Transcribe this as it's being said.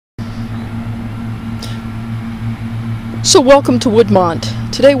So welcome to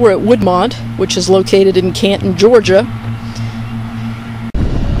Woodmont. Today we're at Woodmont, which is located in Canton, Georgia.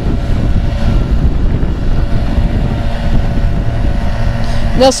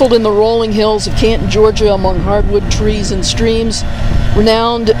 Nestled in the rolling hills of Canton, Georgia, among hardwood trees and streams,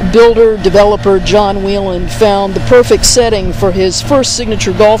 renowned builder-developer John Whelan found the perfect setting for his first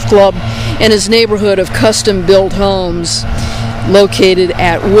signature golf club and his neighborhood of custom-built homes located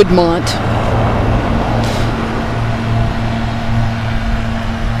at Woodmont.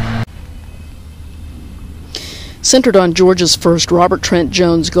 Centered on Georgia's first Robert Trent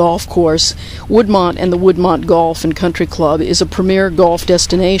Jones golf course, Woodmont and the Woodmont Golf and Country Club is a premier golf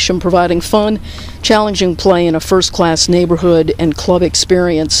destination providing fun, challenging play in a first-class neighborhood and club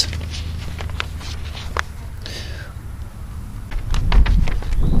experience.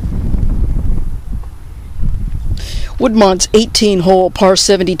 Woodmont's 18-hole par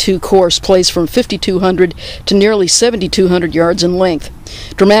 72 course plays from 5,200 to nearly 7,200 yards in length.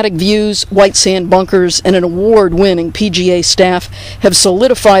 Dramatic views, white sand bunkers, and an award-winning PGA staff have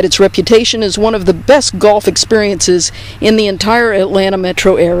solidified its reputation as one of the best golf experiences in the entire Atlanta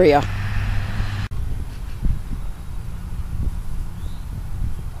metro area.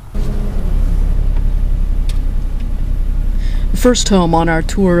 The first home on our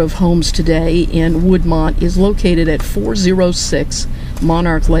tour of homes today in Woodmont is located at 406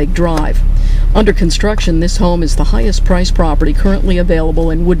 Monarch Lake Drive. Under construction, this home is the highest priced property currently available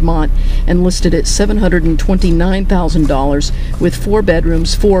in Woodmont and listed at $729,000 with 4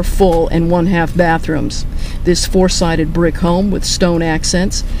 bedrooms, 4 full and 1 half bathrooms. This 4-sided brick home with stone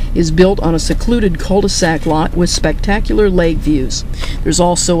accents is built on a secluded cul-de-sac lot with spectacular lake views. There's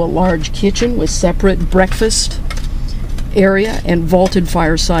also a large kitchen with separate breakfast area and vaulted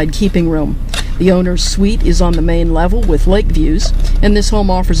fireside keeping room. The owner's suite is on the main level with lake views, and this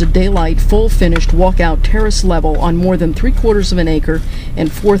home offers a daylight, full-finished walkout terrace level on more than 3/4 of an acre and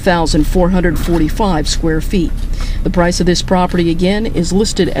 4,445 square feet. The price of this property, again, is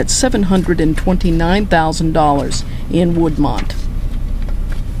listed at $729,000 in Woodmont.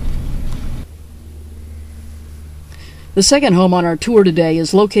 The second home on our tour today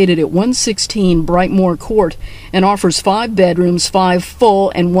is located at 116 Brightmoor Court and offers 5 bedrooms, 5 full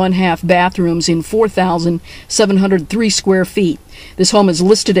and 1 half bathrooms in 4,703 square feet. This home is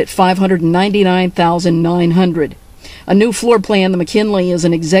listed at $599,900. A new floor plan, the McKinley, is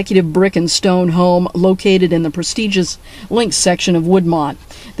an executive brick and stone home located in the prestigious Links section of Woodmont.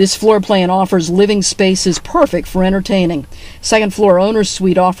 This floor plan offers living spaces perfect for entertaining. Second floor owner's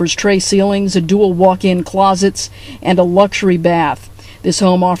suite offers tray ceilings, a dual walk-in closets, and a luxury bath. This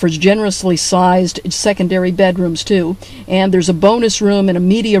home offers generously sized secondary bedrooms too, and there's a bonus room and a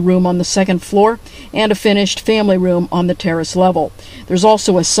media room on the second floor and a finished family room on the terrace level. There's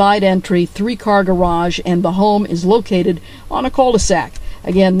also a side entry 3-car garage, and the home is located on a cul-de-sac.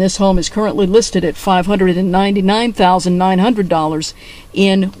 Again, this home is currently listed at $599,900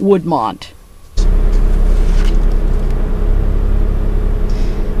 in Woodmont.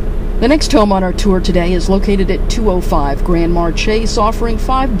 The next home on our tour today is located at 205 Grandmar Chase, offering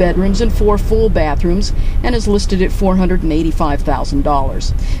 5 bedrooms and 4 full bathrooms, and is listed at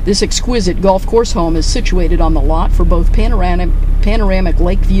 $485,000. This exquisite golf course home is situated on the lot for both panoramic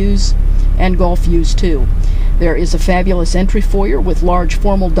lake views and golf views too. There is a fabulous entry foyer with large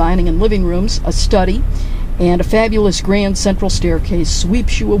formal dining and living rooms, a study, and a fabulous grand central staircase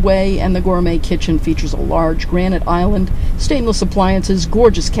sweeps you away, and the gourmet kitchen features a large granite island, stainless appliances,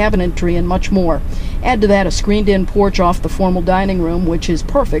 gorgeous cabinetry, and much more. Add to that a screened-in porch off the formal dining room, which is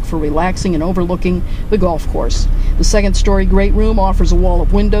perfect for relaxing and overlooking the golf course. The second-story great room offers a wall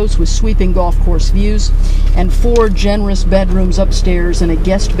of windows with sweeping golf course views, and 4 generous bedrooms upstairs and a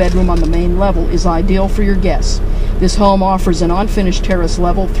guest bedroom on the main level is ideal for your guests. This home offers an unfinished terrace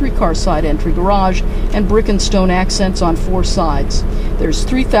level, 3-car side entry garage, and brick and stone accents on 4 sides. There's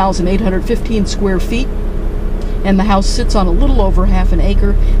 3,815 square feet, and the house sits on a little over half an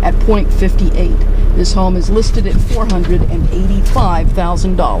acre at .58. This home is listed at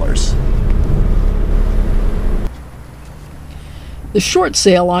 $485,000. The short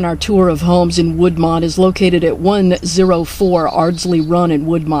sale on our tour of homes in Woodmont is located at 104 Ardsley Run in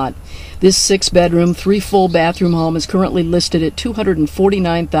Woodmont. This 6-bedroom, 3 full bathroom home is currently listed at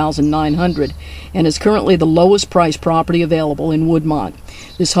 $249,900 and is currently the lowest priced property available in Woodmont.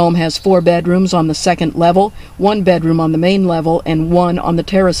 This home has 4 bedrooms on the second level, 1 bedroom on the main level, and 1 on the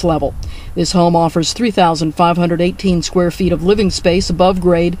terrace level. This home offers 3,518 square feet of living space above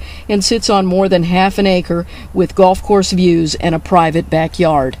grade and sits on more than half an acre with golf course views and a private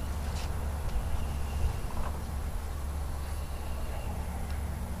backyard.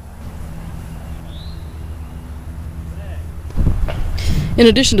 In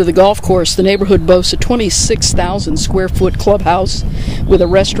addition to the golf course, the neighborhood boasts a 26,000 square foot clubhouse with a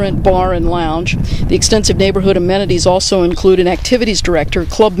restaurant, bar, and lounge. The extensive neighborhood amenities also include an activities director,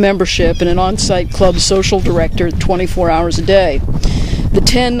 club membership, and an on-site club social director 24 hours a day. The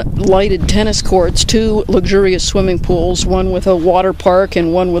 10 lighted tennis courts, 2 luxurious swimming pools, one with a water park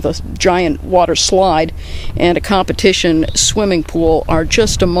and one with a giant water slide, and a competition swimming pool are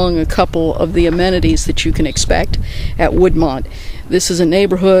just among a couple of the amenities that you can expect at Woodmont. This is a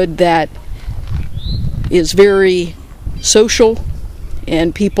neighborhood that is very social,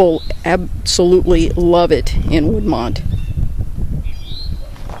 and people absolutely love it in Woodmont.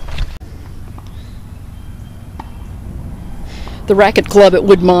 The Racket Club at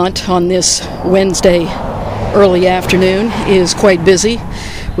Woodmont on this Wednesday early afternoon is quite busy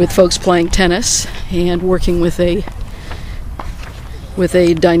with folks playing tennis and working with a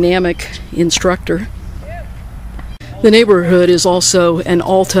dynamic instructor. The neighborhood is also an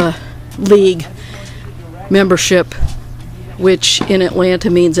Alta League membership, which in Atlanta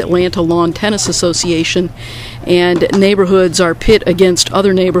means Atlanta Lawn Tennis Association, and neighborhoods are pit against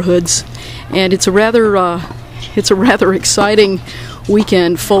other neighborhoods, and it's a rather exciting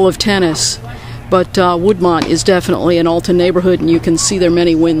weekend full of tennis. But Woodmont is definitely an Alta neighborhood, and you can see there are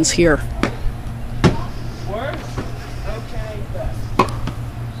many wins here.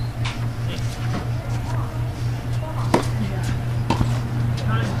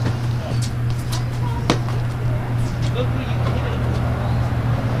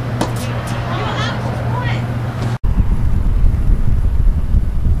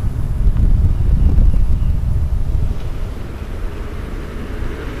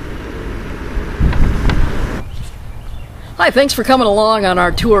 Hi, thanks for coming along on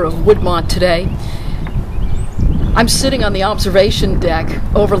our tour of Woodmont today. I'm sitting on the observation deck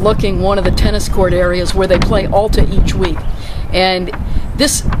overlooking one of the tennis court areas where they play Alta each week. And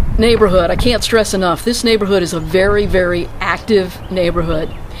this neighborhood, I can't stress enough, this neighborhood is a very, very active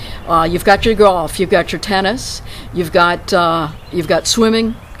neighborhood. You've got your golf, you've got your tennis, you've got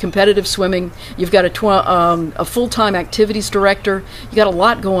swimming, competitive swimming, you've got a full-time activities director. You got a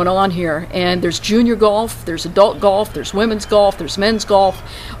lot going on here, and there's junior golf, there's adult golf, there's women's golf, there's men's golf,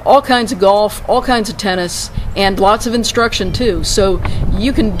 all kinds of tennis, and lots of instruction too, so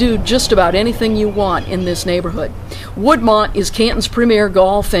you can do just about anything you want in this neighborhood. Woodmont is Canton's premier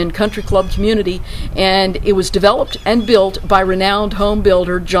golf and country club community, and it was developed and built by renowned home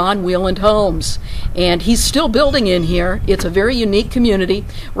builder John Wieland Homes, and he's still building in here. It's a very unique community.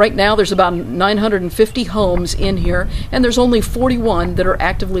 Right now there's about 950 homes in here, and there's only 41 that are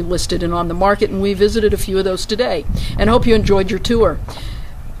actively listed and on the market, and we visited a few of those today, and hope you enjoyed your tour.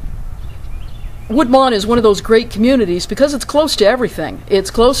 Woodmont is one of those great communities because it's close to everything. It's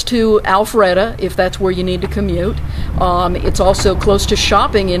close to Alpharetta, if that's where you need to commute. It's also close to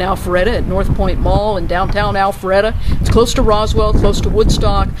shopping in Alpharetta at North Point Mall in downtown Alpharetta. It's close to Roswell, close to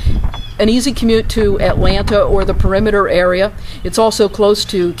Woodstock. An easy commute to Atlanta or the perimeter area. It's also close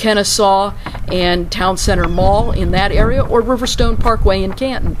to Kennesaw and Town Center Mall in that area, or Riverstone Parkway in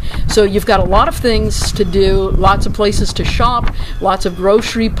Canton. So you've got a lot of things to do, lots of places to shop, lots of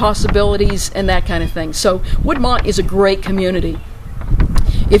grocery possibilities, and that kind of thing. So Woodmont is a great community.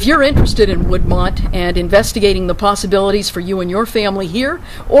 If you're interested in Woodmont and investigating the possibilities for you and your family here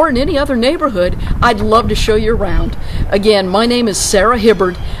or in any other neighborhood, I'd love to show you around. Again, my name is Sara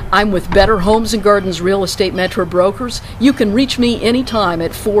Hibbard. I'm with Better Homes and Gardens Real Estate Metro Brokers. You can reach me anytime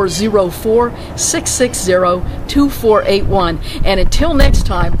at 404-660-2481. And until next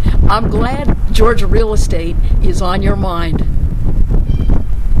time, I'm glad Georgia Real Estate is on your mind.